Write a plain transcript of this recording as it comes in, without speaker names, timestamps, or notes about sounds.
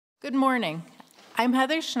Good morning. I'm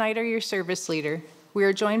Heather Schneider, your service leader. We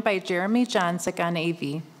are joined by Jeremy Johnsick on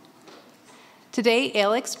AV. Today,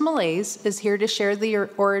 Aleks Malejs is here to share the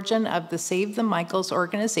origin of the Save the Michaels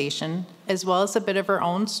organization, as well as a bit of her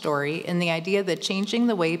own story and the idea that changing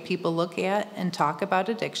the way people look at and talk about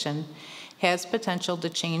addiction has potential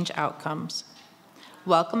to change outcomes.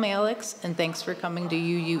 Welcome, Aleks, and thanks for coming to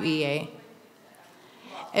UUEA.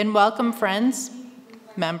 And welcome, friends,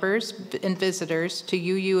 members, and visitors to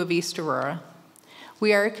UU of East Aurora.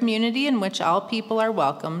 We are a community in which all people are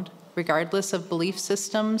welcomed, regardless of belief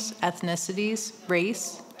systems, ethnicities,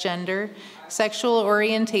 race, gender, sexual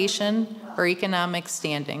orientation, or economic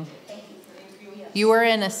standing. You are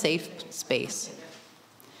in a safe space.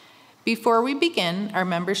 Before we begin, our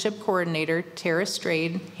membership coordinator, Tara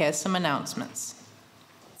Strade, has some announcements.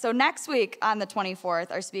 So next week on the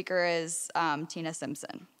 24th, our speaker is Tina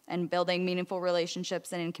Simpson, and building meaningful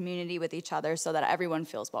relationships and in community with each other so that everyone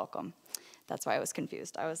feels welcome. That's why I was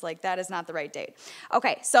confused. I was like, that is not the right date.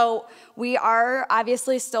 Okay, so we are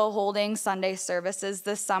obviously still holding Sunday services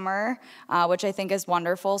this summer, which I think is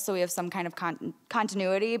wonderful, so we have some kind of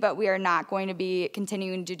continuity, but we are not going to be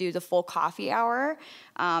continuing to do the full coffee hour.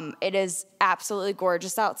 It is absolutely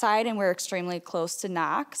gorgeous outside, and we're extremely close to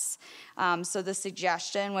Knox. So the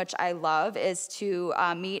suggestion, which I love, is to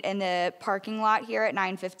meet in the parking lot here at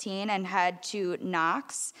 9:15 and head to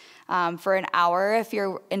Knox for an hour if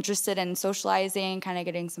you're interested in socializing, kind of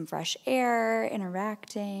getting some fresh air,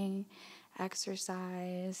 interacting,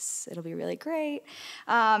 exercise. It'll be really great.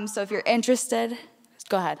 So if you're interested,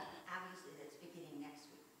 go ahead. Obviously, that's beginning next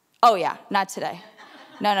week. Oh, yeah, not today.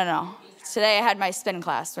 No. Today I had my spin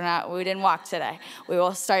class. We didn't walk today. We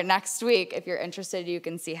will start next week. If you're interested, you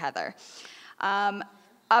can see Heather.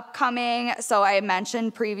 Upcoming, so I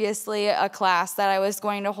mentioned previously a class that I was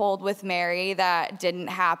going to hold with Mary that didn't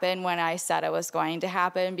happen when I said it was going to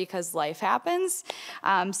happen because life happens.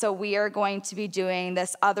 So we are going to be doing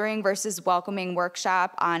this Othering versus Welcoming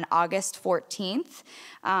workshop on August 14th.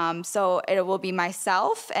 So it will be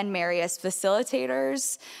myself and Mary as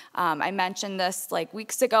facilitators. I mentioned this like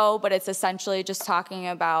weeks ago, but it's essentially just talking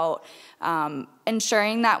about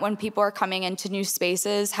ensuring that when people are coming into new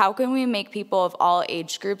spaces, how can we make people of all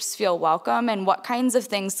age groups feel welcome, and what kinds of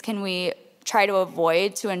things can we try to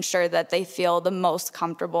avoid to ensure that they feel the most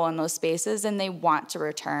comfortable in those spaces and they want to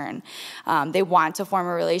return. They want to form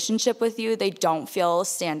a relationship with you. They don't feel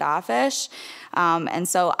standoffish. And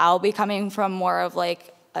so I'll be coming from more of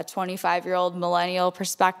like a 25-year-old millennial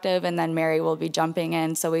perspective, and then Mary will be jumping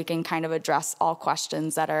in so we can kind of address all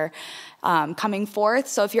questions that are coming forth.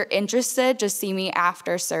 So if you're interested, just see me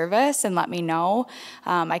after service and let me know.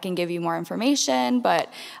 I can give you more information, but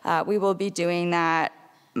we will be doing that.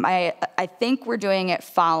 I think we're doing it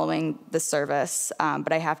following the service,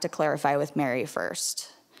 but I have to clarify with Mary first.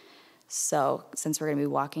 So since we're going to be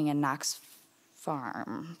walking in Knox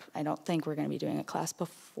Farm, I don't think we're going to be doing a class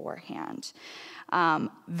beforehand.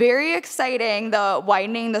 Very exciting. The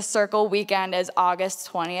Widening the Circle weekend is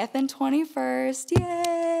August 20th and 21st.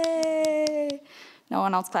 Yay! No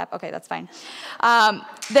one else clap? Okay, that's fine.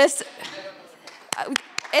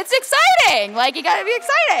 It's exciting. Like, you gotta be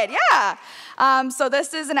excited, yeah. So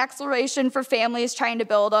this is an exploration for families trying to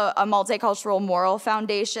build a multicultural moral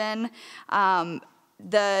foundation.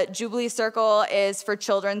 The Jubilee Circle is for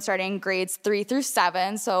children starting grades 3 through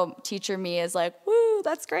 7, so teacher me is like, woo,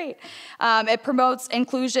 that's great. It promotes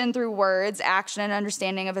inclusion through words, action, and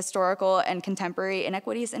understanding of historical and contemporary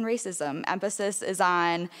inequities and racism. Emphasis is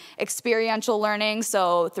on experiential learning,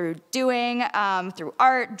 so through doing, through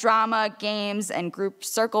art, drama, games, and group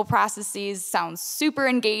circle processes. Sounds super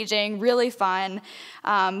engaging, really fun.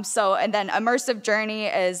 And then Immersive Journey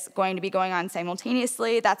is going to be going on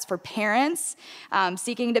simultaneously. That's for parents.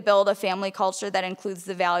 Seeking to build a family culture that includes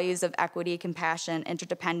the values of equity, compassion,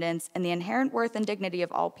 interdependence, and the inherent worth and dignity of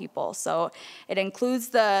all people. So it includes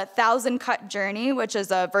the 1,000 Cut Journey, which is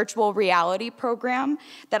a virtual reality program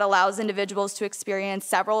that allows individuals to experience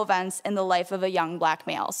several events in the life of a young Black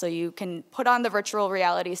male. So you can put on the virtual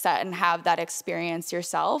reality set and have that experience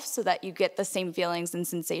yourself so that you get the same feelings and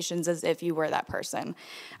sensations as if you were that person,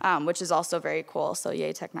 which is also very cool. So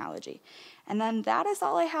yay, technology. And then that is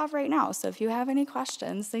all I have right now. So if you have any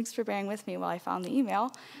questions, thanks for bearing with me while I found the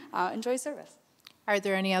email. Enjoy service. Are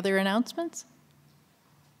there any other announcements?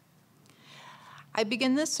 I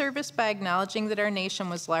begin this service by acknowledging that our nation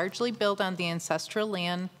was largely built on the ancestral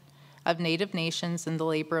land of Native nations and the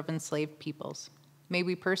labor of enslaved peoples. May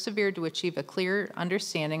we persevere to achieve a clear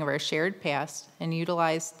understanding of our shared past and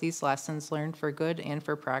utilize these lessons learned for good and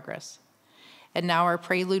for progress. And now our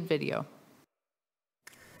prelude video.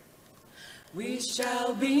 We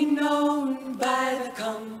shall be known by the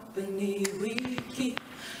company we keep,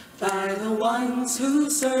 by the ones who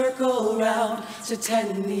circle round to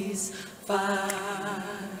tend these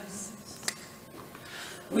fires.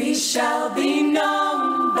 We shall be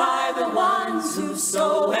known by the ones who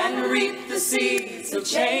sow and reap the seeds of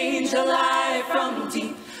change alive from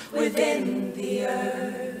deep within the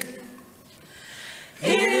earth.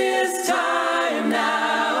 It is time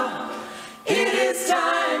now. It is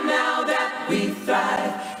time now that we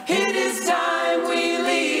thrive. It is time we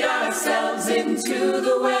lead ourselves into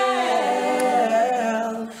the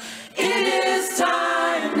well. It is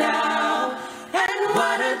time now, and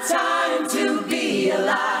what a time to be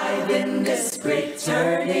alive. In this great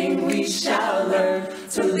turning we shall learn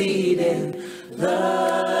to lead in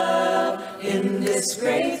love. In this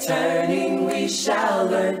great turning we shall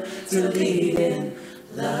learn to lead in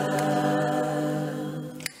love.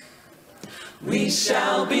 We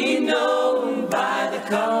shall be known by the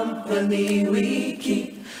company we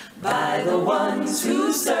keep, by the ones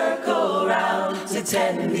who circle round to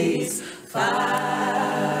tend these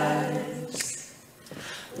fires.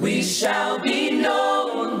 We shall be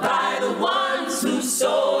known by the ones who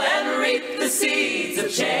sow and reap the seeds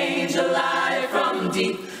of change alive from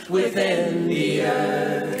deep within the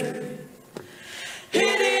earth.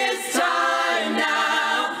 It is time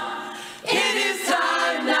now. It is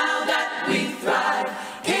time now that we thrive.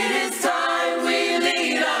 It is time we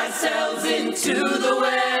lead ourselves into the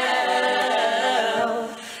well.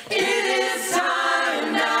 It is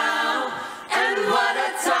time now, and what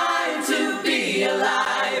a time to be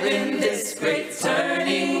alive. In this great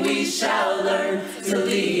turning we shall learn to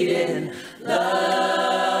lead in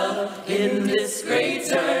love. In this great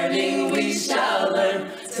turning we shall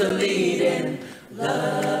learn to lead in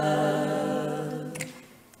love.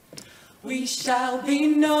 We shall be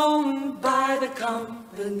known by the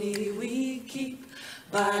company we keep,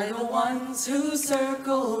 by the ones who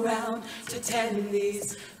circle round to tend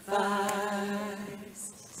these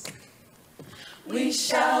fires. We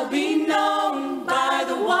shall be known by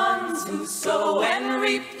the ones who sow and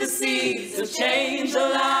reap the seeds of change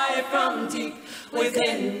alive from deep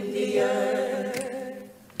within the earth.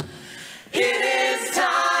 It is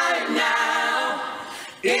time now.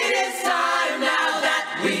 It is time now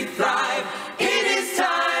that we thrive. It is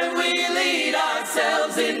time we lead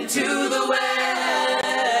ourselves into the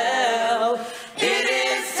well. It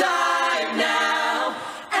is time now,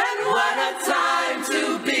 and what a time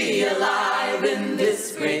to be alive. In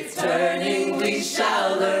this great turning we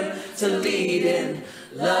shall learn to lead in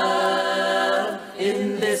love.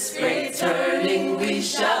 In this great turning we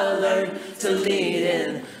shall learn to lead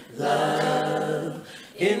in love.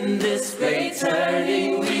 In this great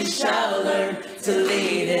turning we shall learn to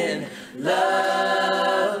lead in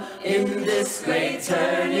love. In this great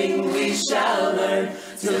turning we shall learn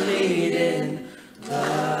to lead in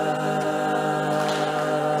love.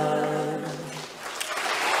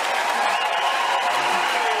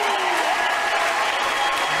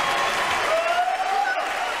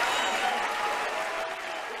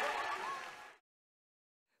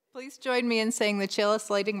 Please join me in saying the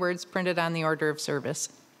chalice lighting words printed on the order of service.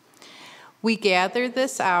 We gather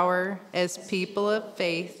this hour as people of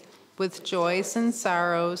faith with joys and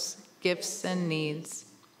sorrows, gifts and needs.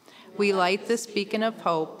 We light this beacon of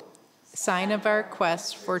hope, sign of our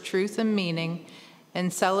quest for truth and meaning,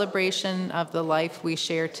 and celebration of the life we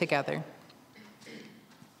share together.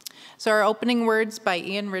 So our opening words by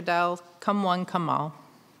Ian Riddell, come one, come all.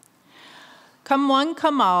 Come one,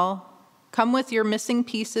 come all. Come with your missing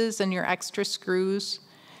pieces and your extra screws.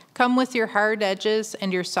 Come with your hard edges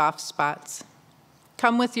and your soft spots.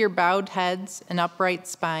 Come with your bowed heads and upright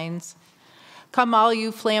spines. Come all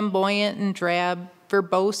you flamboyant and drab,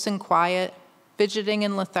 verbose and quiet, fidgeting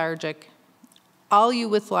and lethargic. All you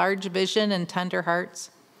with large vision and tender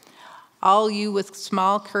hearts. All you with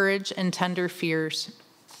small courage and tender fears.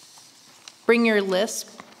 Bring your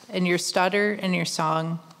lisp and your stutter and your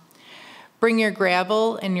song. Bring your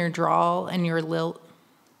gravel and your drawl and your lilt.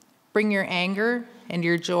 Bring your anger and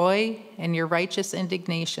your joy and your righteous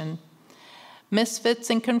indignation. Misfits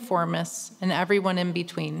and conformists and everyone in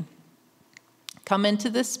between. Come into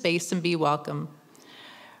this space and be welcome.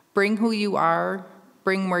 Bring who you are,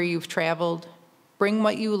 bring where you've traveled, bring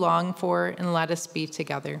what you long for, and let us be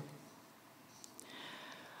together.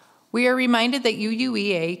 We are reminded that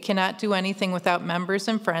UUEA cannot do anything without members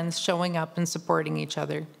and friends showing up and supporting each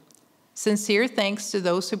other. Sincere thanks to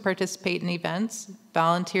those who participate in events,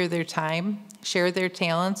 volunteer their time, share their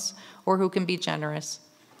talents, or who can be generous.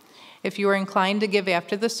 If you are inclined to give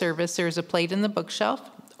after the service, there is a plate in the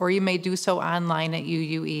bookshelf, or you may do so online at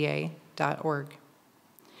uuea.org.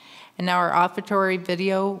 and now our offertory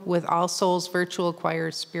video with All Souls Virtual Choir,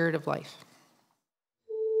 Spirit of Life.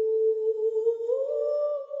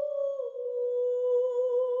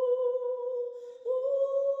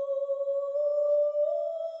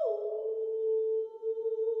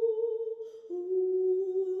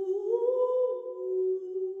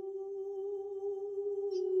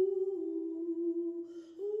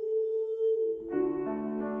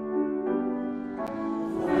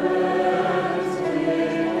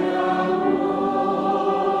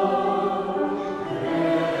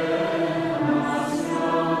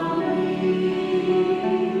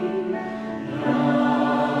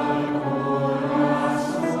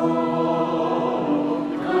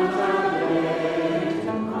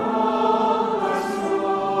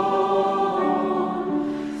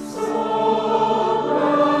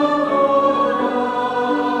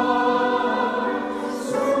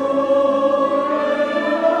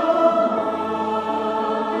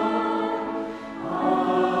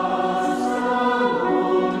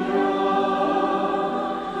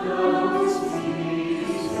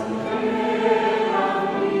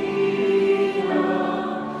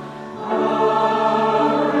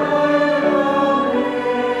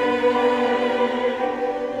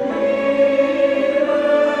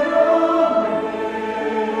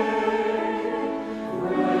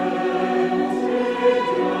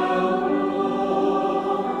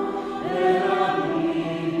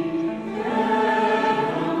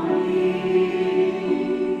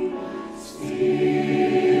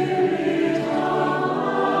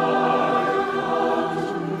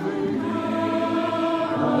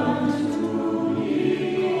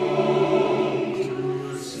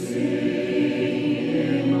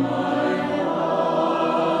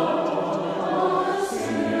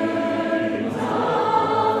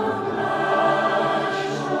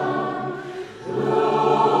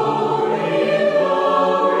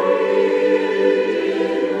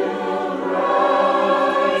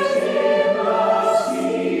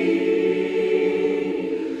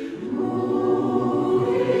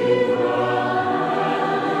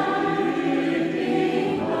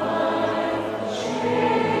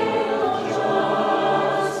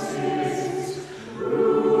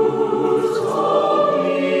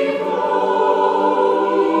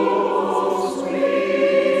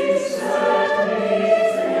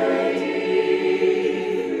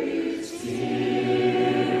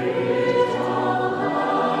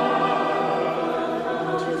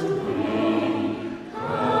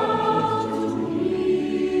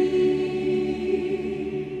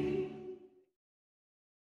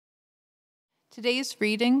 Today's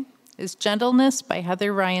reading is Gentleness by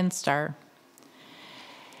Heather Ryan Starr.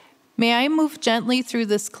 May I move gently through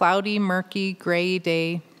this cloudy, murky, gray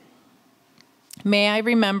day. May I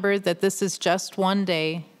remember that this is just one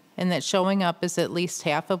day and that showing up is at least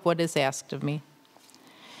half of what is asked of me.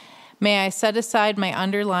 May I set aside my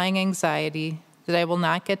underlying anxiety that I will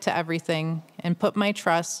not get to everything and put my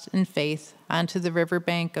trust and faith onto the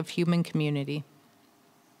riverbank of human community.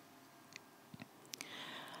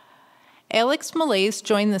 Aleks Malejs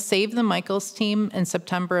joined the Save the Michaels team in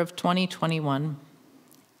September of 2021.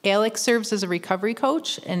 Alex serves as a recovery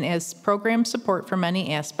coach and as program support for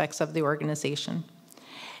many aspects of the organization.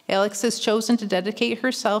 Alex has chosen to dedicate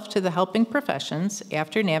herself to the helping professions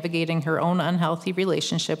after navigating her own unhealthy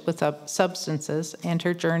relationship with substances and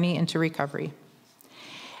her journey into recovery.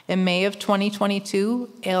 In May of 2022,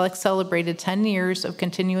 Alex celebrated 10 years of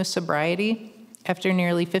continuous sobriety after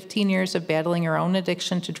nearly 15 years of battling her own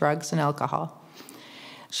addiction to drugs and alcohol.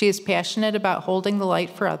 She is passionate about holding the light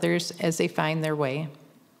for others as they find their way.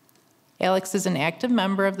 Alex is an active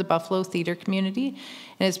member of the Buffalo theater community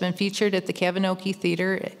and has been featured at the Kavinoky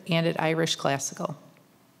Theatre and at Irish Classical.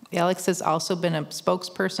 Alex has also been a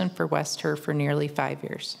spokesperson for West Herr for nearly 5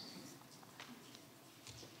 years.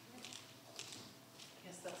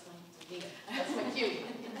 Yes, that's my cue.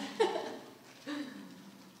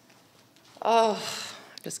 Oh,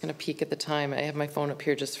 I'm just going to peek at the time. I have my phone up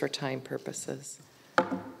here just for time purposes.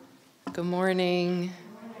 Good morning.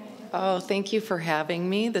 Oh, thank you for having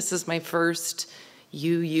me. This is my first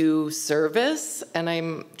UU service, and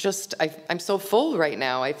I'm so full right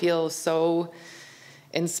now. I feel so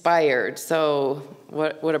inspired. So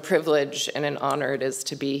what a privilege and an honor it is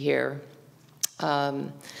to be here.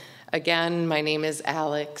 Again, my name is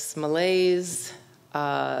Aleks Malejs.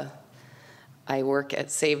 I work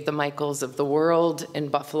at Save the Michaels of the World in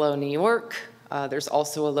Buffalo, New York. There's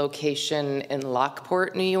also a location in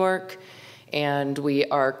Lockport, New York, and we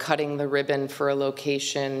are cutting the ribbon for a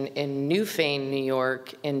location in Newfane, New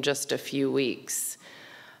York in just a few weeks.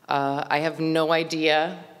 I have no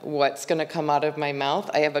idea what's going to come out of my mouth.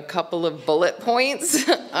 I have a couple of bullet points.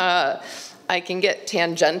 I can get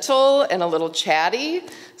tangential and a little chatty,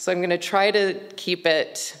 so I'm going to try to keep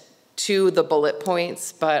it to the bullet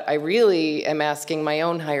points, but I really am asking my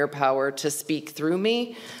own higher power to speak through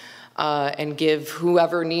me and give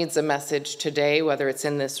whoever needs a message today, whether it's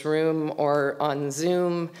in this room or on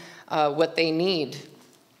Zoom, what they need,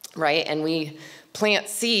 right? And we plant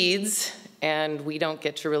seeds, and we don't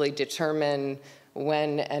get to really determine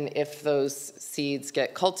when and if those seeds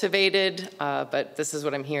get cultivated, but this is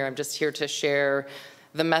what I'm here. I'm just here to share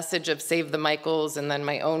the message of Save the Michaels and then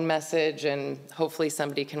my own message, and hopefully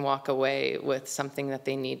somebody can walk away with something that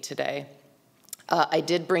they need today. I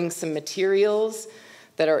did bring some materials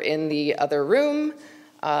that are in the other room.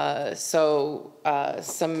 Some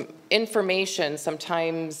information,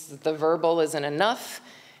 sometimes the verbal isn't enough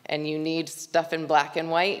and you need stuff in black and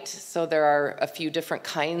white. So there are a few different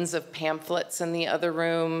kinds of pamphlets in the other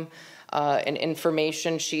room, an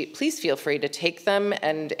information sheet. Please feel free to take them,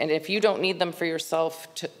 and if you don't need them for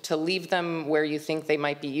yourself, to leave them where you think they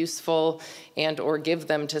might be useful and or give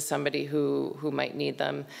them to somebody who might need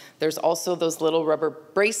them. There's also those little rubber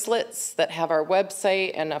bracelets that have our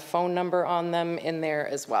website and a phone number on them in there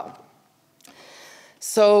as well.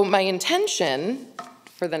 So my intention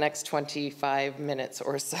for the next 25 minutes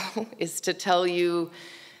or so is to tell you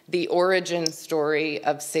the origin story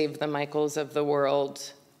of Save the Michaels of the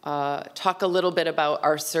world, talk a little bit about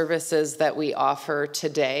our services that we offer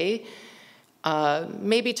today,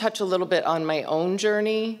 maybe touch a little bit on my own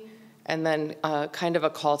journey, and then kind of a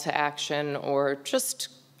call to action, or just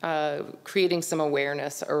creating some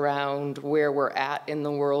awareness around where we're at in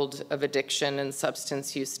the world of addiction and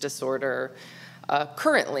substance use disorder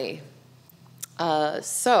currently.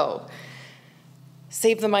 So,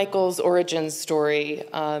 Save the Michaels' origin story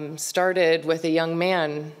started with a young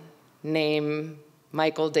man named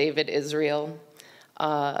Michael David Israel.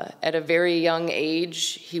 At a very young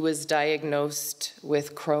age, he was diagnosed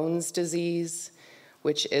with Crohn's disease,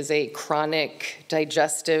 which is a chronic,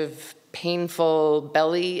 digestive, painful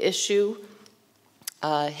belly issue.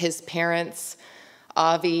 His parents,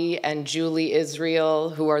 Avi and Julie Israel,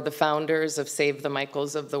 who are the founders of Save the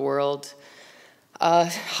Michaels of the world,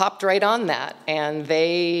 hopped right on that, and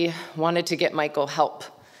they wanted to get Michael help.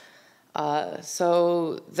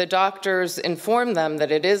 So the doctors informed them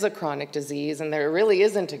that it is a chronic disease and there really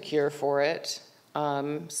isn't a cure for it.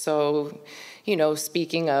 So, you know,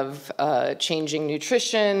 speaking of changing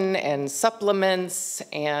nutrition and supplements,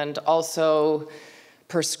 and also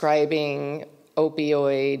prescribing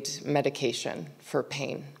opioid medication for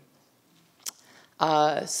pain.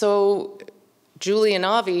 So Julie and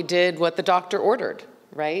Avi did what the doctor ordered,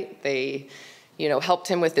 right? They, you know, helped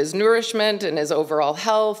him with his nourishment and his overall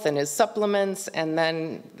health and his supplements, and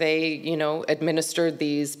then they, you know, administered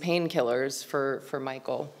these painkillers for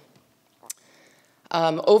Michael.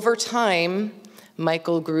 Over time,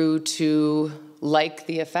 Michael grew to like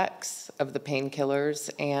the effects of the painkillers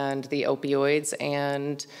and the opioids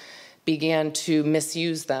and began to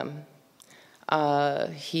misuse them.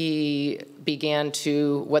 He began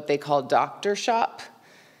to what they call doctor shop,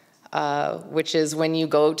 which is when you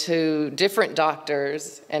go to different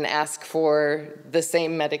doctors and ask for the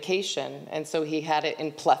same medication. And so he had it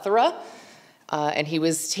in plethora, and he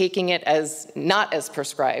was taking it as not as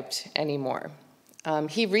prescribed anymore.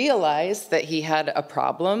 He realized that he had a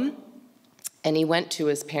problem, and he went to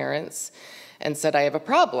his parents and said, I have a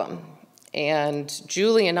problem. And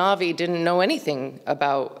Julie and Avi didn't know anything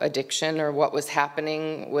about addiction or what was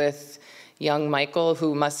happening with young Michael,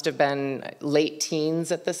 who must have been late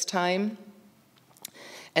teens at this time.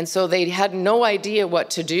 And so they had no idea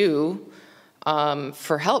what to do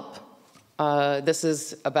for help. This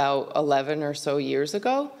is about 11 or so years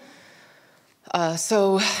ago.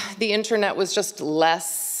 So the internet was just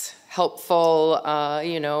less helpful,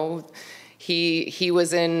 you know. He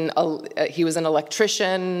was an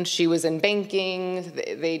electrician, she was in banking.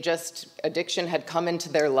 They just, addiction had come into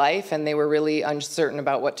their life and they were really uncertain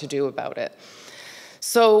about what to do about it.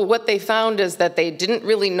 So what they found is that they didn't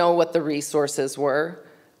really know what the resources were.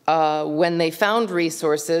 When they found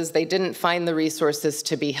resources, they didn't find the resources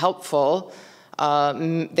to be helpful.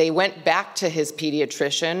 They went back to his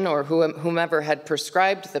pediatrician or whomever had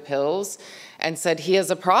prescribed the pills and said, he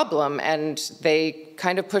has a problem, and they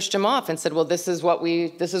kind of pushed him off and said, well, this is what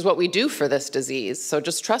we do for this disease, so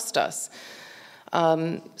just trust us.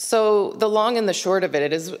 So the long and the short of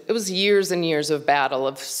it was years and years of battle,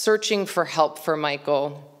 of searching for help for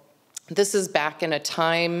Michael. This is back in a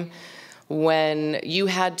time when you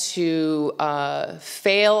had to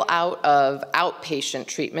fail out of outpatient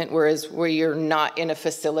treatment, whereas where you're not in a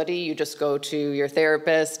facility, you just go to your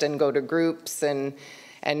therapist and go to groups and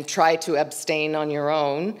try to abstain on your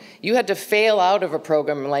own. You had to fail out of a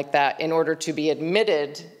program like that in order to be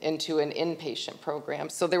admitted into an inpatient program.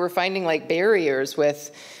 So they were finding like barriers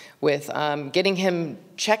with getting him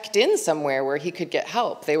checked in somewhere where he could get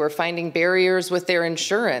help. They were finding barriers with their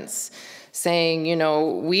insurance, saying, you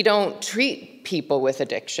know, we don't treat people with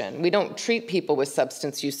addiction. We don't treat people with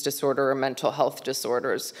substance use disorder or mental health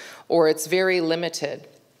disorders, or it's very limited.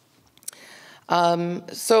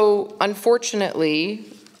 So unfortunately,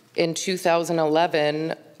 in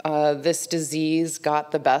 2011, this disease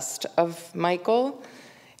got the best of Michael.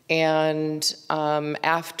 And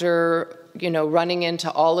after, you know, running into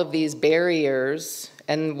all of these barriers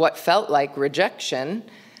and what felt like rejection,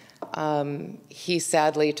 he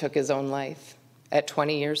sadly took his own life at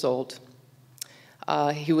 20 years old.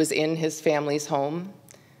 He was in his family's home.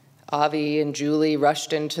 Avi and Julie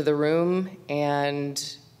rushed into the room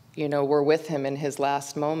and, you know, were with him in his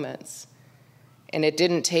last moments. And it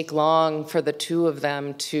didn't take long for the two of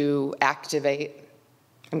them to activate.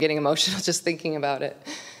 I'm getting emotional just thinking about it.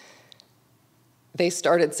 They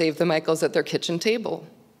started Save the Michaels at their kitchen table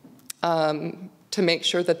to make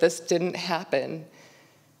sure that this didn't happen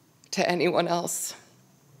to anyone else.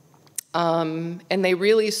 And they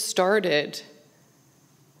really started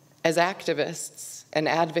as activists and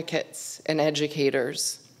advocates and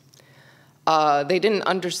educators. They didn't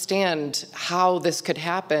understand how this could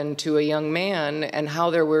happen to a young man and how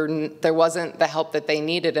there wasn't the help that they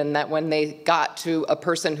needed, and that when they got to a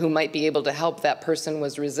person who might be able to help, that person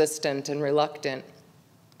was resistant and reluctant.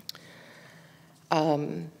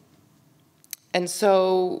 And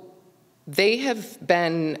so they have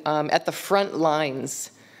been at the front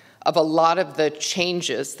lines of a lot of the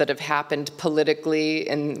changes that have happened politically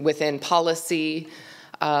and within policy.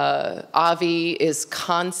 Avi is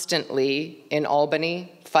constantly in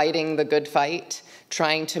Albany fighting the good fight,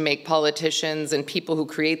 trying to make politicians and people who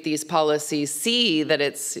create these policies see that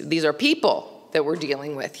these are people that we're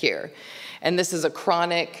dealing with here. And this is a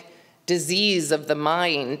chronic disease of the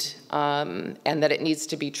mind, and that it needs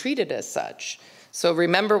to be treated as such. So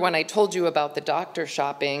remember when I told you about the doctor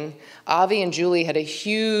shopping, Avi and Julie had a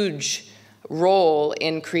huge role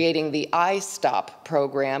in creating the iStop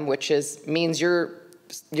program, which means your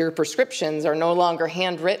prescriptions are no longer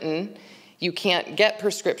handwritten. You can't get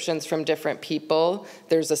prescriptions from different people.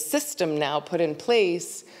 There's a system now put in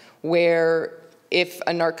place where if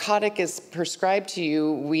a narcotic is prescribed to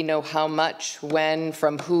you, we know how much, when,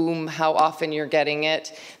 from whom, how often you're getting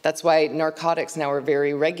it. That's why narcotics now are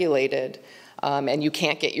very regulated. And you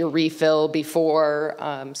can't get your refill before.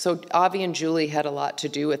 So Avi and Julie had a lot to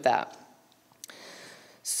do with that.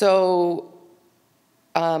 So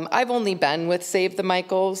I've only been with Save the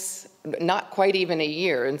Michaels not quite even a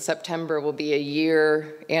year. In September will be a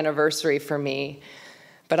year anniversary for me.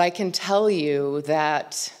 But I can tell you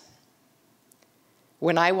that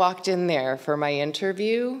when I walked in there for my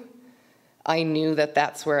interview, I knew that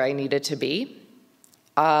that's where I needed to be.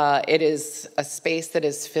 It is a space that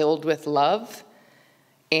is filled with love,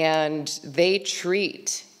 and they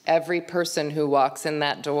treat every person who walks in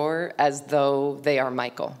that door as though they are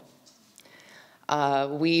Michael.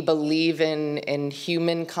 We believe in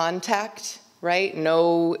human contact, right?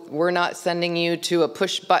 No, we're not sending you to a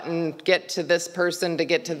push button, get to this person to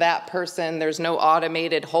get to that person. There's no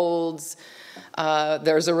automated holds.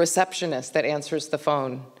 There's a receptionist that answers the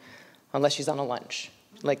phone, unless she's on a lunch.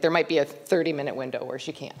 Like there might be a 30-minute window where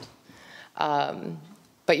she can't.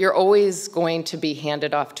 But you're always going to be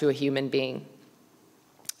handed off to a human being.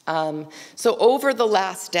 So over the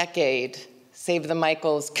last decade, Save the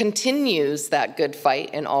Michaels continues that good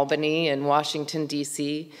fight in Albany and Washington,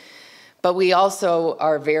 D.C., but we also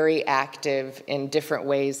are very active in different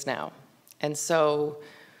ways now. And so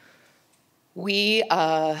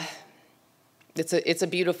it's a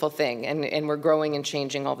beautiful thing, and we're growing and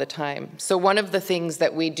changing all the time. So one of the things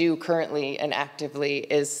that we do currently and actively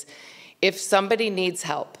is if somebody needs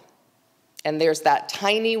help, and there's that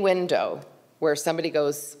tiny window where somebody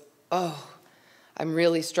goes, oh, I'm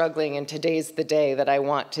really struggling, and today's the day that I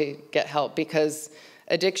want to get help, because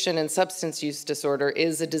addiction and substance use disorder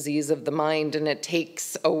is a disease of the mind, and it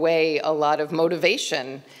takes away a lot of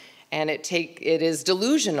motivation, and it is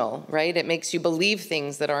delusional, right? It makes you believe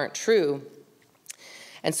things that aren't true.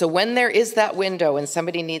 And so when there is that window and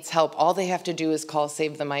somebody needs help, all they have to do is call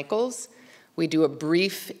Save the Michaels. We do a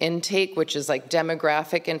brief intake, which is like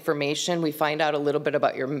demographic information. We find out a little bit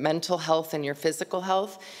about your mental health and your physical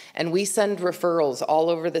health, and we send referrals all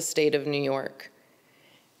over the state of New York.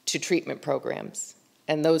 to treatment programs.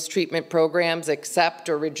 And those treatment programs accept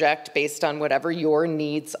or reject based on whatever your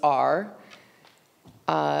needs are.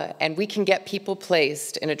 And we can get people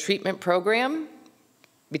placed in a treatment program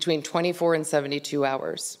between 24 and 72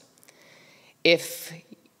 hours. If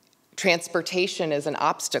transportation is an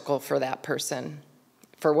obstacle for that person,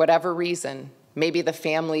 for whatever reason, maybe the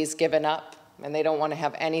family's given up and they don't want to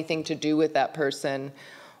have anything to do with that person,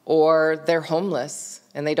 or they're homeless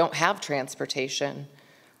and they don't have transportation,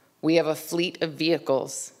 we have a fleet of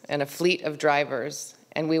vehicles and a fleet of drivers,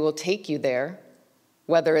 and we will take you there,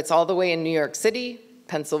 whether it's all the way in New York City,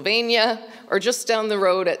 Pennsylvania, or just down the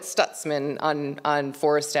road at Stutzman on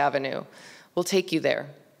Forest Avenue. We'll take you there.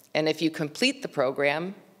 And if you complete the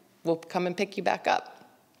program, we'll come and pick you back up.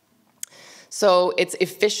 So it's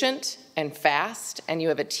efficient and fast, and you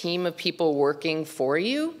have a team of people working for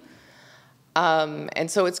you.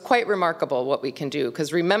 And so it's quite remarkable what we can do.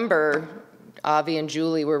 Because remember, Avi and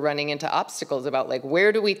Julie were running into obstacles about, like,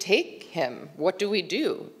 where do we take him? What do we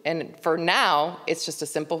do? And for now, it's just a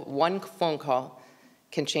simple one phone call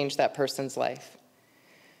can change that person's life.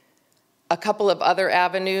 A couple of other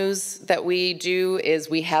avenues that we do is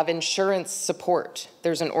we have insurance support.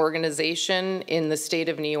 There's an organization in the state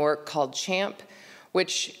of New York called CHAMP,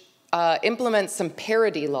 which implements some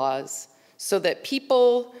parity laws so that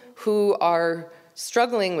people who are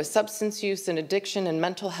struggling with substance use and addiction and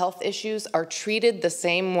mental health issues are treated the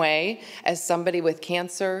same way as somebody with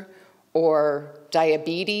cancer or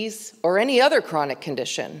diabetes or any other chronic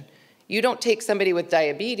condition. You don't take somebody with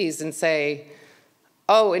diabetes and say,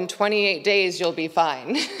 oh, in 28 days you'll be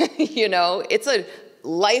fine. You know, it's a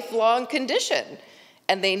lifelong condition,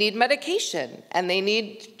 and they need medication, and they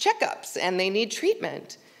need checkups, and they need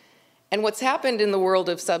treatment. And what's happened in the world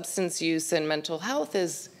of substance use and mental health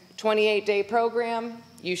is 28-day program,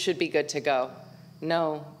 you should be good to go.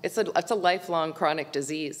 No, it's a lifelong chronic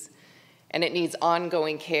disease, and it needs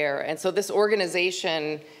ongoing care. And so this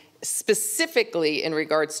organization, specifically in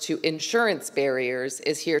regards to insurance barriers,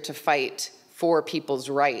 is here to fight for people's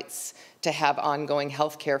rights to have ongoing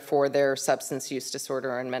health care for their substance use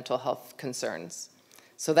disorder and mental health concerns.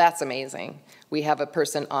 So that's amazing. We have a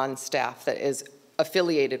person on staff that is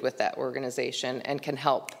affiliated with that organization and can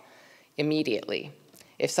help immediately.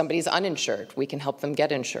 If somebody's uninsured, we can help them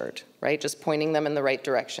get insured, right? Just pointing them in the right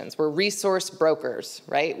directions. We're resource brokers,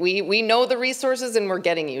 right? We know the resources, and we're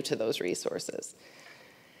getting you to those resources.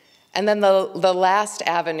 And then the last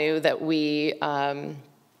avenue that we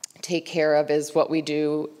take care of is what we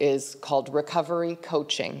do is called recovery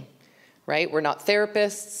coaching, right? We're not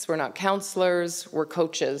therapists, we're not counselors, we're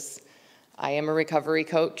coaches. I am a recovery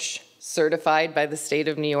coach, certified by the state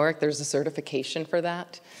of New York. There's a certification for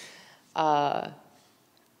that.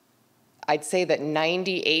 I'd say that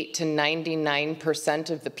 98 to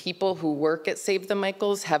 99% of the people who work at Save the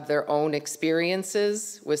Michaels have their own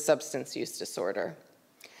experiences with substance use disorder.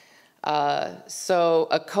 So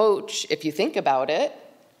a coach, if you think about it,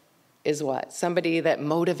 is what? Somebody that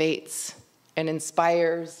motivates and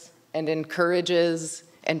inspires and encourages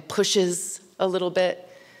and pushes a little bit.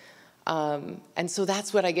 And so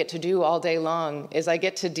that's what I get to do all day long, is I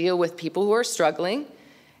get to deal with people who are struggling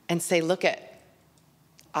and say, look at,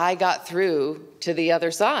 I got through to the other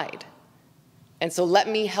side. And so let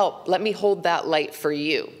me help, let me hold that light for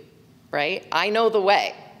you, right? I know the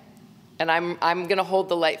way, and I'm gonna hold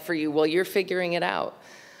the light for you while you're figuring it out.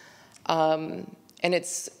 And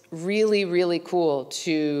it's really, really cool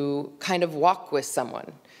to kind of walk with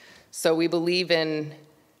someone. So we believe in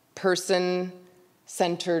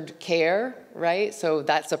person-centered care, right? So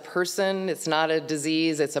that's a person, it's not a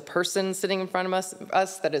disease, it's a person sitting in front of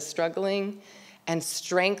us that is struggling. And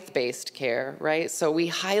strength-based care, right? So we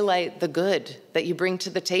highlight the good that you bring to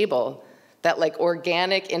the table, that like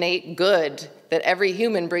organic, innate good that every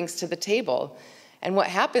human brings to the table. And what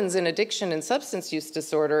happens in addiction and substance use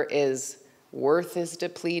disorder is worth is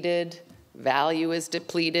depleted, value is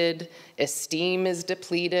depleted, esteem is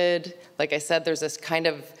depleted. Like I said, there's this kind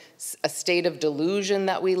of a state of delusion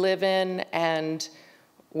that we live in. And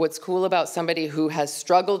what's cool about somebody who has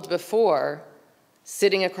struggled before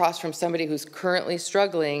sitting across from somebody who's currently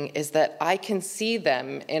struggling is that I can see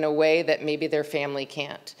them in a way that maybe their family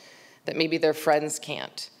can't, that maybe their friends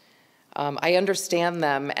can't. I understand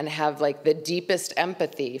them and have like the deepest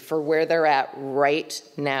empathy for where they're at right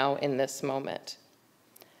now in this moment.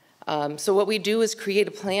 So what we do is create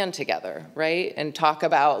a plan together, right? And talk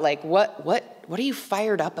about like, what are you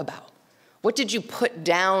fired up about? What did you put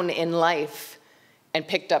down in life and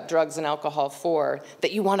picked up drugs and alcohol for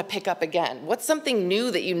that you want to pick up again? What's something new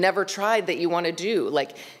that you never tried that you want to do?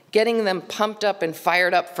 Like getting them pumped up and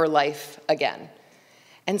fired up for life again.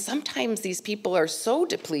 And sometimes these people are so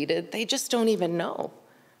depleted, they just don't even know,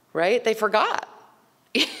 right? They forgot.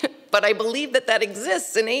 But I believe that that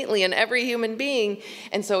exists innately in every human being.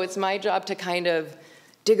 And so it's my job to kind of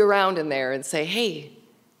dig around in there and say, hey,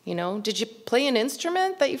 you know, did you play an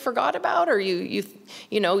instrument that you forgot about? Or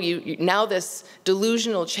now this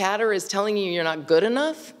delusional chatter is telling you you're not good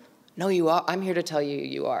enough? No, you are. I'm here to tell you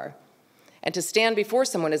you are. And to stand before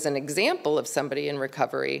someone as an example of somebody in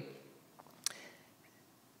recovery,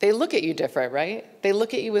 they look at you different, right? They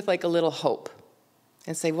look at you with like a little hope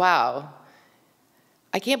and say, wow,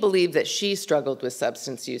 I can't believe that she struggled with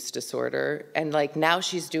substance use disorder and like now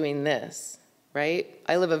she's doing this, right?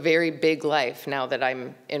 I live a very big life now that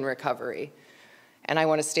I'm in recovery, and I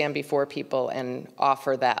want to stand before people and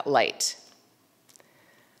offer that light.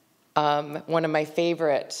 One of my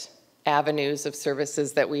favorite avenues of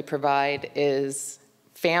services that we provide is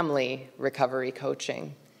family recovery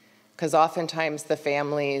coaching, because oftentimes the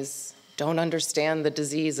families don't understand the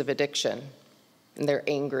disease of addiction, and they're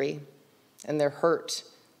angry, and they're hurt,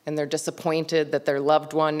 and they're disappointed that their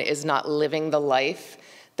loved one is not living the life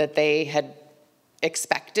that they had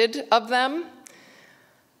expected of them.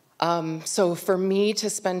 So for me to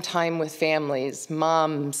spend time with families,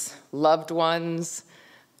 moms, loved ones,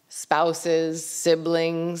 spouses,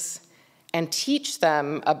 siblings, and teach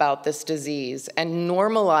them about this disease and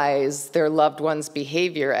normalize their loved one's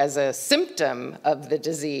behavior as a symptom of the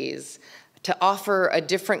disease, to offer a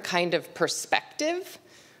different kind of perspective,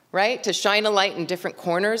 right? To shine a light in different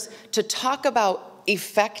corners, to talk about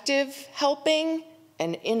effective helping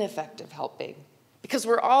and ineffective helping. Because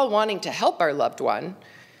we're all wanting to help our loved one,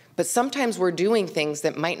 but sometimes we're doing things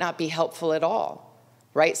that might not be helpful at all,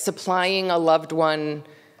 right? Supplying a loved one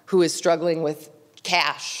who is struggling with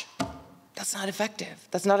cash, that's not effective.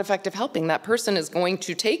 That's not effective helping. That person is going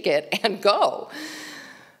to take it and go,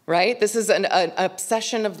 right? This is an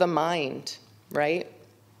obsession of the mind, right?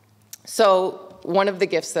 So one of the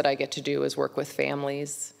gifts that I get to do is work with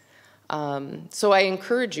families. So I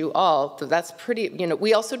encourage you all, that's pretty,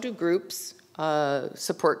 we also do groups,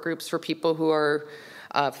 support groups for people who are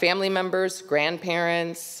family members,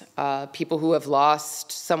 grandparents, people who have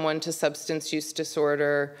lost someone to substance use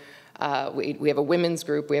disorder. We have a women's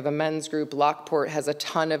group, we have a men's group. Lockport has a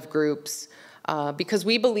ton of groups because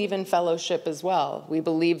we believe in fellowship as well. We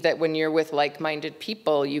believe that when you're with like-minded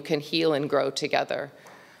people, you can heal and grow together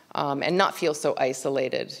and not feel so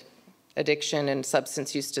isolated. Addiction and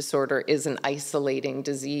substance use disorder is an isolating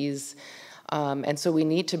disease. And so we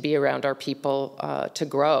need to be around our people to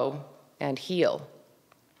grow and heal.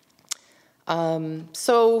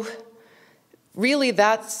 So really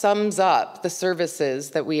that sums up the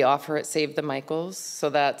services that we offer at Save the Michaels. So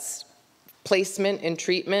that's placement and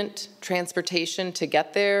treatment, transportation to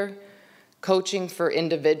get there, coaching for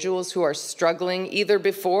individuals who are struggling either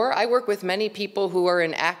before. I work with many people who are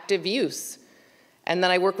in active use, and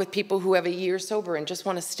then I work with people who have a year sober and just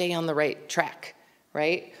want to stay on the right track,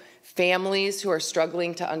 right? Families who are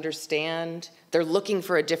struggling to understand, they're looking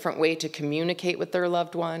for a different way to communicate with their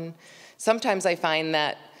loved one. Sometimes I find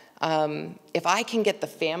that if I can get the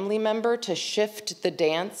family member to shift the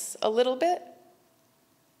dance a little bit,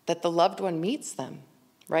 that the loved one meets them,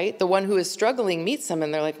 right? The one who is struggling meets them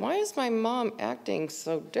and they're like, why is my mom acting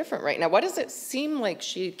so different right now? Why does it seem like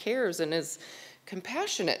she cares and is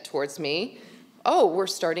compassionate towards me? Oh, we're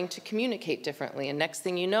starting to communicate differently. And next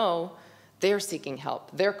thing you know, they're seeking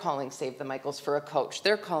help. They're calling Save the Michaels for a coach.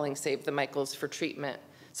 They're calling Save the Michaels for treatment.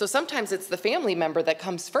 So sometimes it's the family member that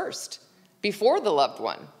comes first before the loved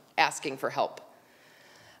one asking for help.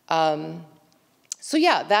 So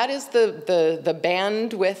yeah, that is the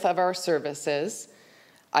bandwidth of our services.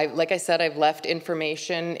 Like I said, I've left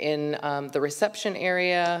information in the reception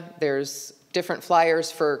area. There's different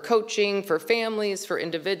flyers for coaching, for families, for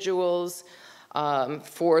individuals,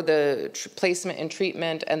 for the placement and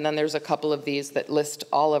treatment, and then there's a couple of these that list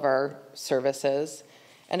all of our services.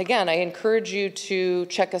 And again, I encourage you to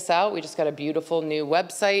check us out. We just got a beautiful new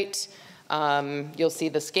website. You'll see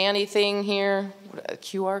the scanny thing here, a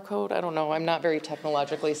QR code. I don't know. I'm not very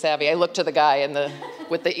technologically savvy. I look to the guy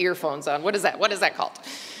with the earphones on. What is that? What is that called?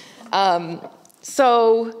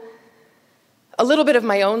 So a little bit of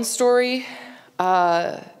my own story.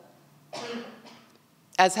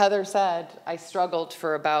 As Heather said, I struggled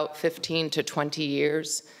for about 15 to 20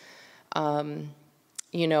 years. When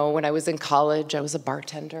I was in college, I was a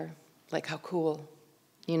bartender. Like, how cool.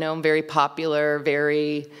 Very popular,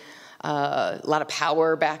 a lot of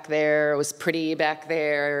power back there. It was pretty back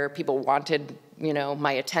there. People wanted,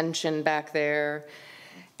 my attention back there.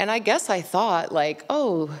 And I guess I thought, like,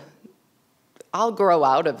 oh, I'll grow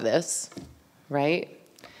out of this, right?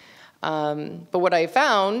 But what I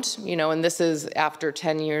found, and this is after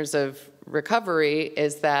 10 years of recovery,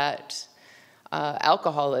 is that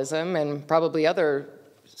alcoholism and probably other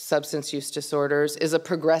substance use disorders is a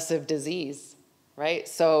progressive disease, right?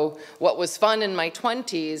 So what was fun in my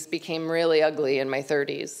 20s became really ugly in my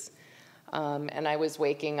 30s. And I was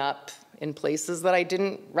waking up in places that I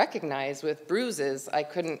didn't recognize, with bruises I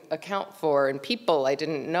couldn't account for, and people I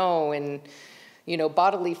didn't know, and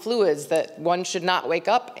bodily fluids that one should not wake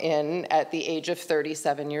up in at the age of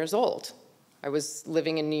 37 years old. I was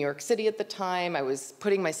living in New York City at the time. I was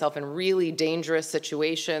putting myself in really dangerous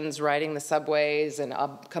situations, riding the subways, and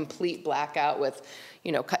a complete blackout with,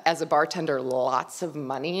 as a bartender, lots of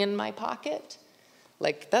money in my pocket.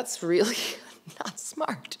 Like, that's really not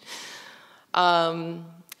smart. And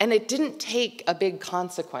it didn't take a big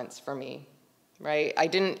consequence for me, right? I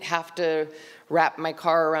didn't have to wrap my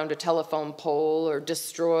car around a telephone pole or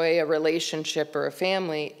destroy a relationship or a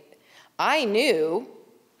family. I knew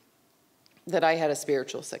that I had a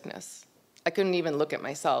spiritual sickness. I couldn't even look at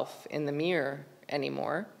myself in the mirror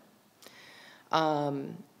anymore,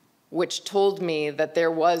 which told me that there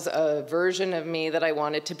was a version of me that I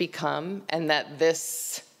wanted to become, and that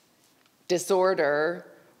this disorder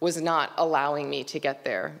was not allowing me to get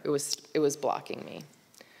there. It was blocking me.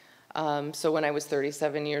 So when I was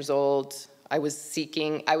 37 years old, I was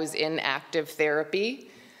in active therapy,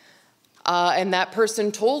 and that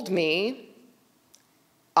person told me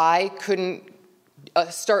I couldn't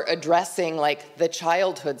start addressing like the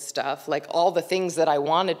childhood stuff, like all the things that I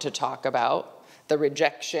wanted to talk about, the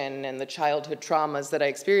rejection and the childhood traumas that I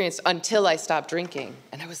experienced, until I stopped drinking.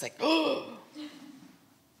 And I was like, oh,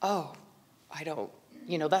 I don't,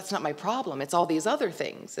 that's not my problem. It's all these other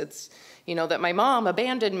things. It's, that my mom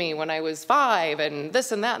abandoned me when I was 5, and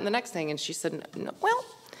this and that and the next thing. And she said, no, well,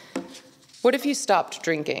 what if you stopped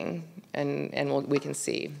drinking, and we can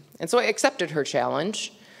see. And so I accepted her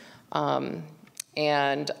challenge.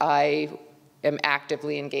 And I am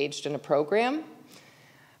actively engaged in a program,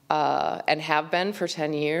 and have been for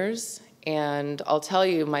 10 years. And I'll tell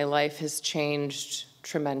you, my life has changed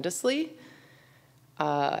tremendously,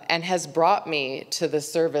 and has brought me to the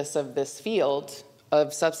service of this field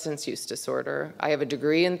of substance use disorder. I have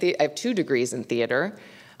I have 2 degrees in theater.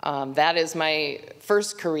 That is my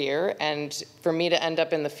first career, and for me to end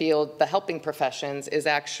up in the field, the helping professions, is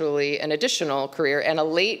actually an additional career and a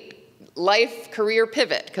late life career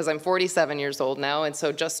pivot, because I'm 47 years old now, and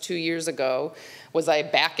so just 2 years ago was I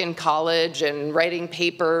back in college and writing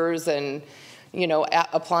papers and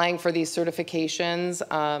applying for these certifications.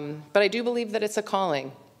 But I do believe that it's a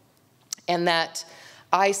calling, and that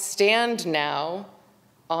I stand now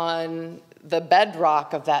on the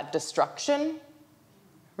bedrock of that destruction,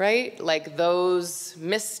 right? Like those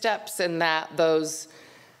missteps and those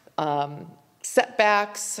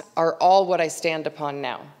setbacks are all what I stand upon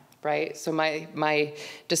now. Right? So my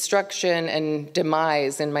destruction and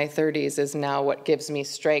demise in my 30s is now what gives me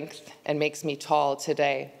strength and makes me tall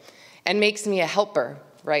today, and makes me a helper,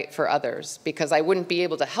 right, for others, because I wouldn't be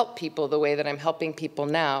able to help people the way that I'm helping people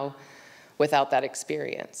now without that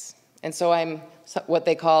experience. And so I'm what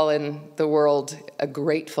they call in the world a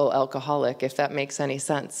grateful alcoholic, if that makes any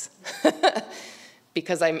sense,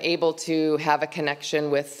 because I'm able to have a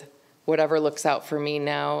connection with whatever looks out for me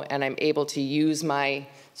now, and I'm able to use my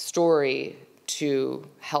story to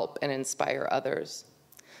help and inspire others.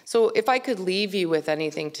 So if I could leave you with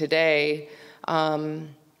anything today,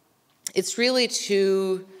 it's really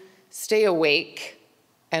to stay awake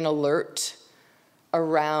and alert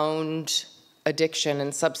around addiction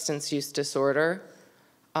and substance use disorder.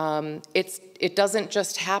 It doesn't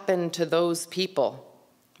just happen to those people,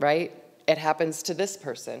 right? It happens to this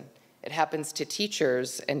person. It happens to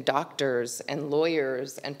teachers and doctors and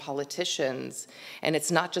lawyers and politicians. And it's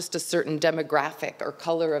not just a certain demographic or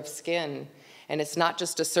color of skin. And it's not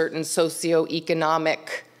just a certain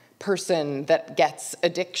socioeconomic person that gets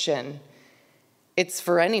addiction. It's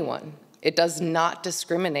for anyone. It does not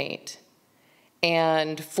discriminate.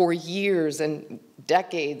 And for years and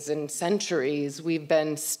decades and centuries, we've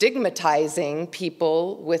been stigmatizing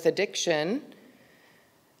people with addiction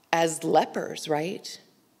as lepers, right?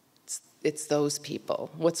 It's those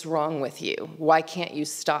people. What's wrong with you? Why can't you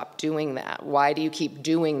stop doing that? Why do you keep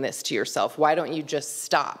doing this to yourself? Why don't you just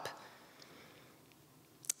stop?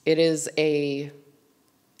 It is an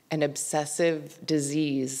obsessive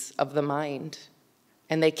disease of the mind,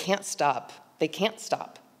 and they can't stop. They can't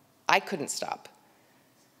stop. I couldn't stop.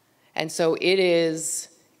 And so it is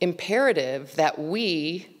imperative that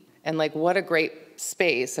we, and like what a great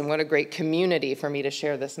space and what a great community for me to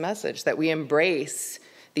share this message, that we embrace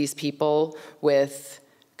these people with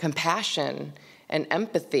compassion and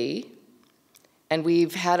empathy. And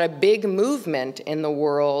we've had a big movement in the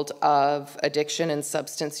world of addiction and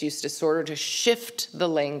substance use disorder to shift the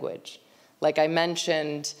language. Like I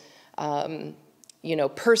mentioned,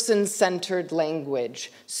 person-centered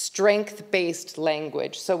language, strength-based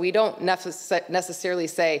language. So we don't necessarily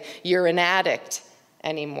say, you're an addict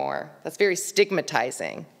anymore. That's very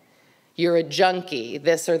stigmatizing. You're a junkie,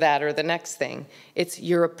 this or that or the next thing. It's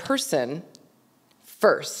you're a person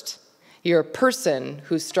first. You're a person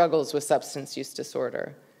who struggles with substance use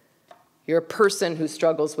disorder. You're a person who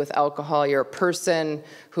struggles with alcohol. You're a person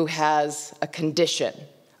who has a condition,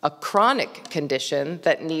 a chronic condition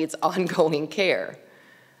that needs ongoing care.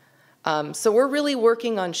 So we're really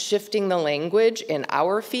working on shifting the language in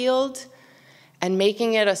our field and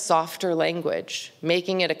making it a softer language,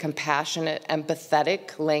 making it a compassionate,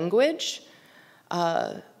 empathetic language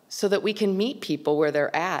so that we can meet people where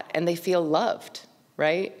they're at and they feel loved,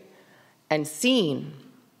 right? And seen.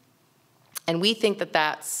 And we think that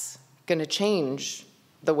that's going to change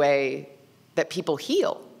the way that people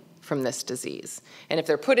heal from this disease. And if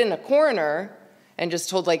they're put in a corner and just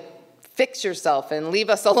told, like, fix yourself and leave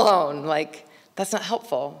us alone, like, that's not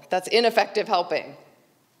helpful. That's ineffective helping,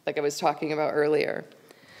 like I was talking about earlier.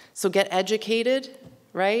 So get educated,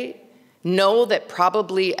 right? Know that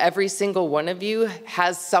probably every single one of you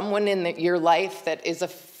has someone in your life that is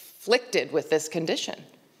afflicted with this condition,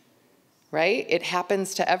 right? It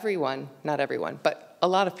happens to everyone, not everyone, but a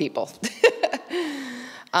lot of people.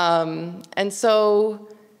 And so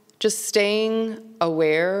just staying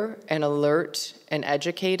aware and alert and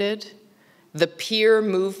educated. The peer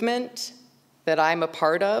movement that I'm a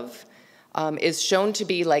part of is shown to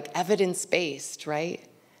be like evidence-based, right?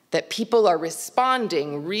 That people are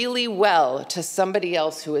responding really well to somebody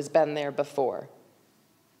else who has been there before.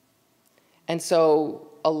 And so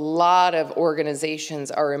a lot of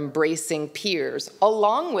organizations are embracing peers,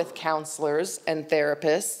 along with counselors and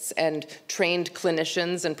therapists and trained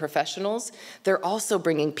clinicians and professionals. They're also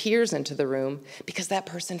bringing peers into the room because that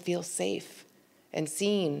person feels safe and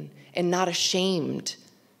seen and not ashamed,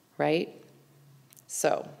 right?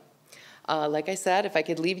 So, like I said, if I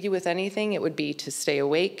could leave you with anything, it would be to stay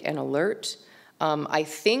awake and alert. I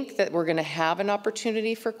think that we're gonna have an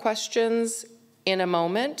opportunity for questions in a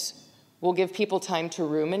moment. We'll give people time to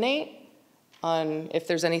ruminate on if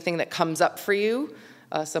there's anything that comes up for you.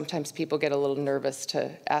 Sometimes people get a little nervous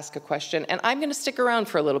to ask a question, and I'm gonna stick around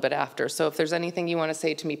for a little bit after, so if there's anything you wanna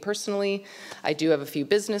say to me personally, I do have a few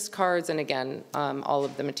business cards, and again, all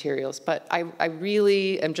of the materials, but I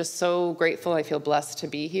really am just so grateful. I feel blessed to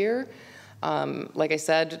be here. Like I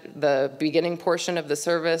said, the beginning portion of the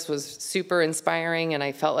service was super inspiring, and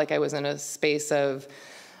I felt like I was in a space of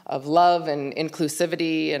love and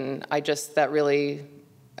inclusivity, and that really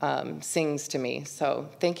sings to me. So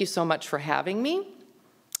thank you so much for having me,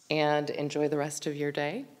 and enjoy the rest of your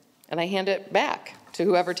day. And I hand it back to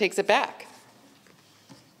whoever takes it back.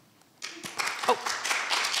 Oh.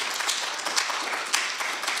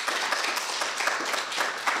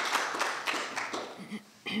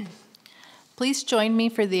 Please join me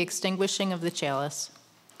for the extinguishing of the chalice.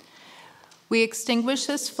 We extinguish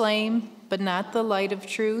this flame, but not the light of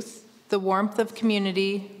truth, the warmth of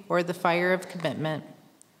community, or the fire of commitment.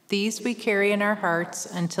 These we carry in our hearts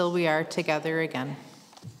until we are together again.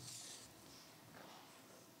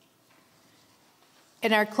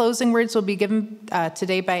 And our closing words will be given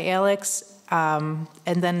today by Alex. And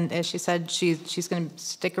then, as she said, she's going to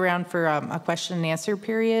stick around for a question and answer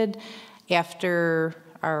period after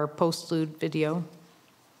our postlude video.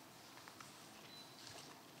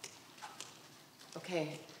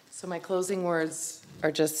 Okay, so my closing words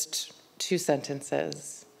are just 2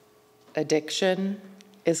 sentences. Addiction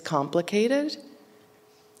is complicated.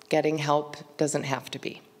 Getting help doesn't have to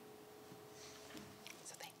be.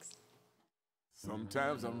 So thanks.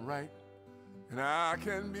 Sometimes I'm right and I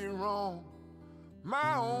can be wrong.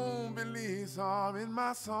 My own beliefs are in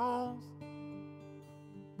my songs.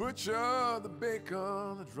 Butcher, the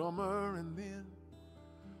baker, the drummer, and then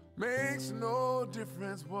makes no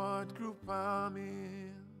difference what group I'm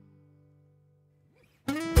in.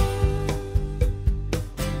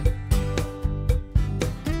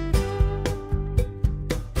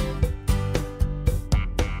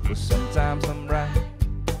 But sometimes I'm right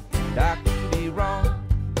and I can be wrong.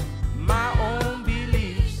 My own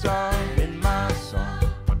beliefs are in my song.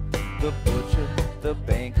 The butcher, the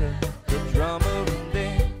banker, the drummer, and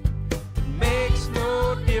then it makes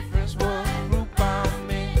no difference what group I'm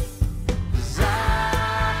in. 'Cause I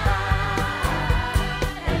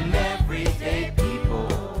am everyday people.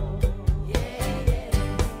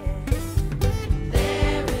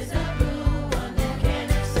 There is a blue one who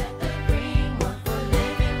can't accept the green one.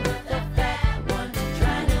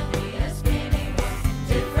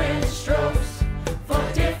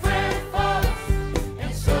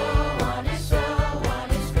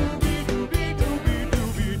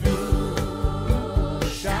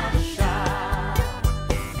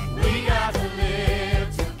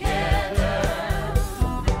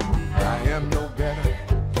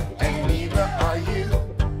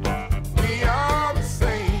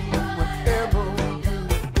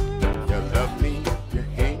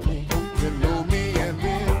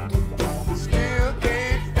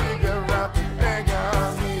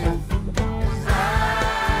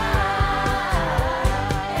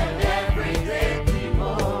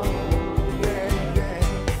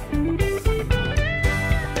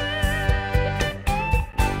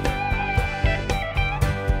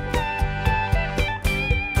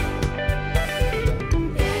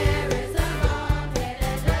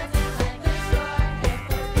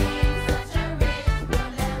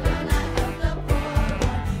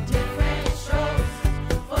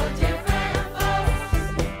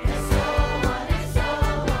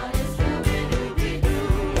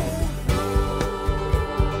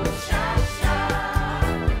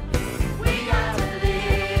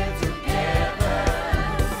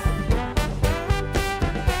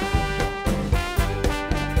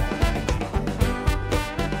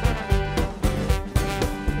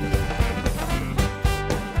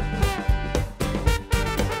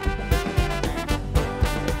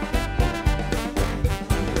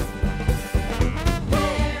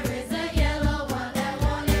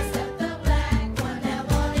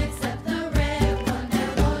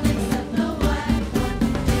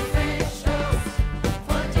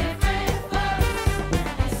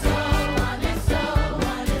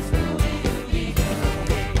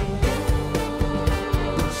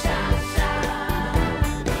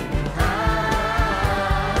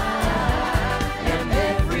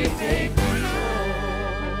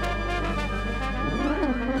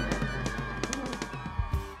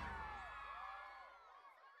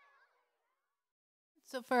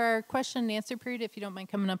 So for our question and answer period, if you don't mind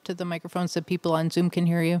coming up to the microphone so people on Zoom can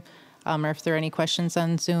hear you, or if there are any questions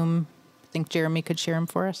on Zoom, I think Jeremy could share them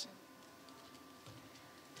for us.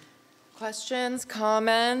 Questions,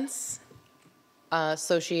 comments?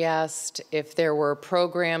 So she asked if there were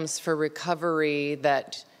programs for recovery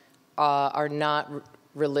that are not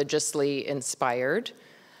religiously inspired.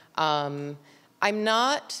 I'm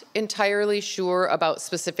not entirely sure about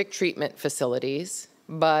specific treatment facilities,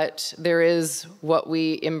 but there is what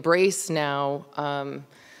we embrace now,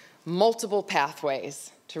 multiple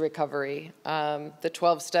pathways to recovery. The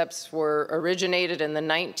 12 steps were originated in the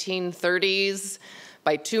 1930s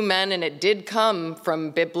by two men, and it did come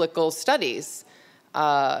from biblical studies.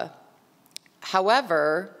 However,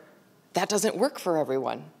 that doesn't work for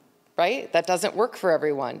everyone, right? That doesn't work for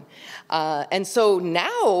everyone. And so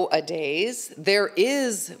nowadays, there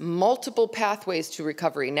is multiple pathways to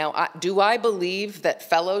recovery. Now, do I believe that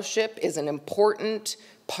fellowship is an important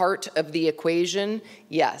part of the equation?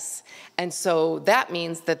 Yes. And so that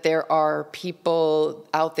means that there are people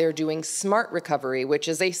out there doing SMART recovery, which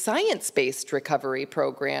is a science-based recovery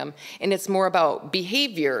program, and it's more about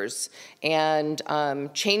behaviors and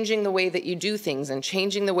changing the way that you do things and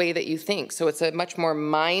changing the way that you think. So it's a much more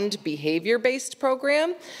mind behavior-based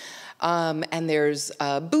program. And there's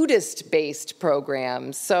Buddhist-based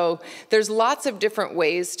programs. So there's lots of different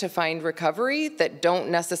ways to find recovery that don't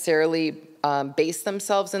necessarily base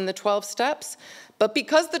themselves in the 12 steps. But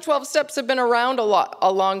because the 12 steps have been around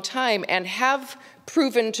a long time and have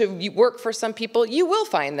proven to work for some people, you will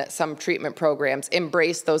find that some treatment programs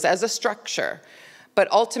embrace those as a structure. But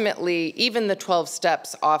ultimately, even the 12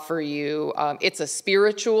 steps offer you, it's a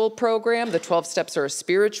spiritual program. The 12 steps are a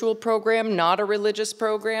spiritual program, not a religious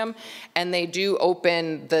program. And they do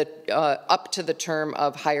open the up to the term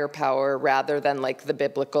of higher power rather than like the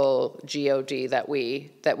biblical God that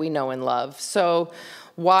we know and love. So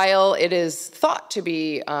while it is thought to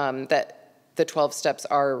be that the 12 steps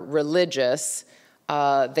are religious,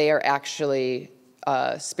 they are actually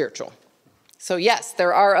spiritual. So yes,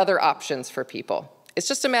 there are other options for people. It's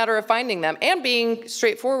just a matter of finding them and being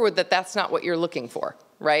straightforward that that's not what you're looking for,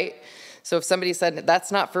 right? So if somebody said,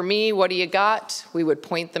 that's not for me, what do you got? We would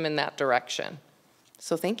point them in that direction.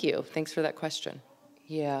 So thank you. Thanks for that question.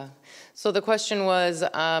 Yeah. So the question was,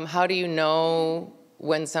 how do you know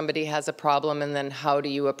when somebody has a problem, and then how do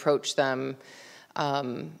you approach them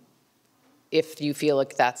if you feel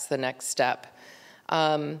like that's the next step?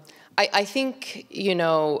 I think, you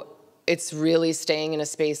know, it's really staying in a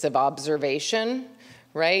space of observation,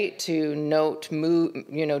 right? To note mood,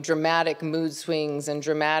 you know, dramatic mood swings and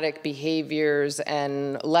dramatic behaviors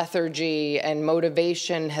and lethargy and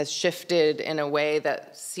motivation has shifted in a way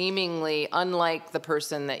that seemingly unlike the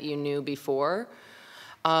person that you knew before.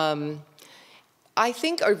 I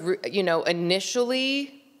think, you know,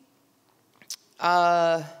 initially,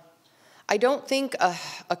 I don't think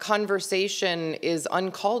a conversation is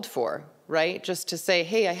uncalled for, right? Just to say,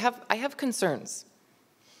 hey, I have concerns.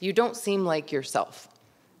 You don't seem like yourself,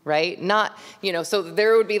 right? Not, you know, so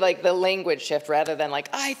there would be like the language shift rather than like,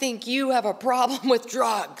 I think you have a problem with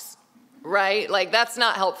drugs, right? Like that's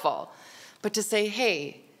not helpful. But to say,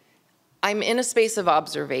 hey, I'm in a space of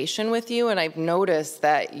observation with you and I've noticed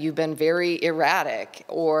that you've been very erratic,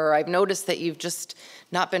 or I've noticed that you've just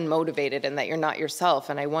not been motivated and that you're not yourself,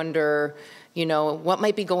 and I wonder, you know, what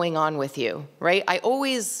might be going on with you, right? I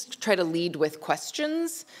always try to lead with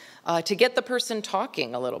questions to get the person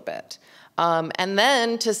talking a little bit. And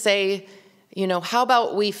then to say, you know, how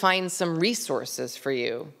about we find some resources for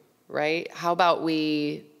you, right? How about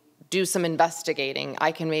we do some investigating?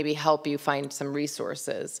 I can maybe help you find some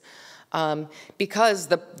resources. Because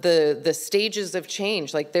the stages of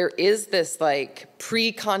change, like there is this like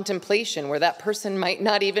pre-contemplation where that person might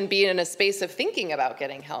not even be in a space of thinking about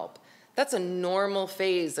getting help. That's a normal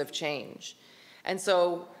phase of change. And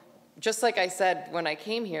so just like I said when I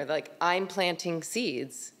came here, like I'm planting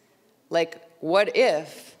seeds. Like what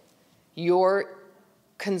if your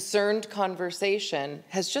concerned conversation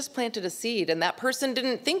has just planted a seed and that person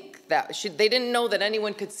didn't think that, they didn't know that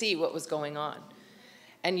anyone could see what was going on.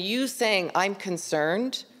 And you saying, I'm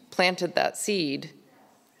concerned, planted that seed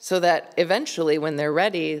so that eventually when they're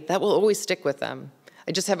ready, that will always stick with them.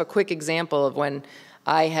 I just have a quick example of when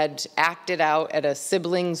I had acted out at a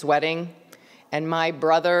sibling's wedding and my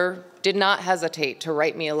brother did not hesitate to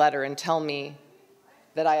write me a letter and tell me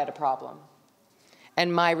that I had a problem.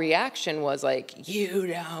 And my reaction was like, you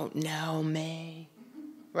don't know me,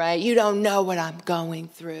 right? You don't know what I'm going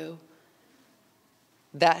through.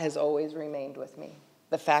 That has always remained with me.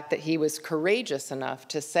 The fact that he was courageous enough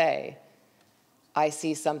to say, I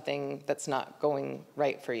see something that's not going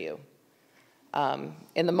right for you.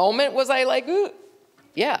 In the moment, was I like, ooh?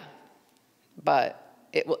 Yeah, but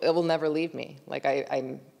it will never leave me. Like,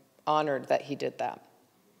 I'm honored that he did that.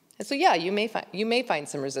 And so, yeah, you may find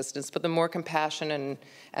some resistance, but the more compassion and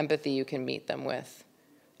empathy you can meet them with,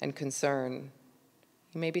 and concern,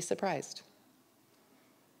 you may be surprised.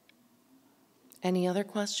 Any other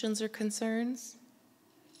questions or concerns?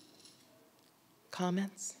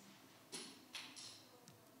 Comments?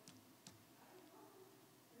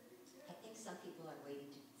 I think some people are waiting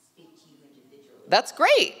to speak to you individually. That's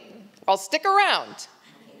great. I'll stick around. Okay,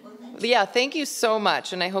 well, thank Yeah, thank you so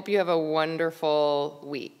much, and I hope you have a wonderful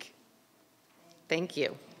week. Thank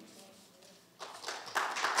you.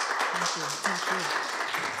 Thank you. Thank you.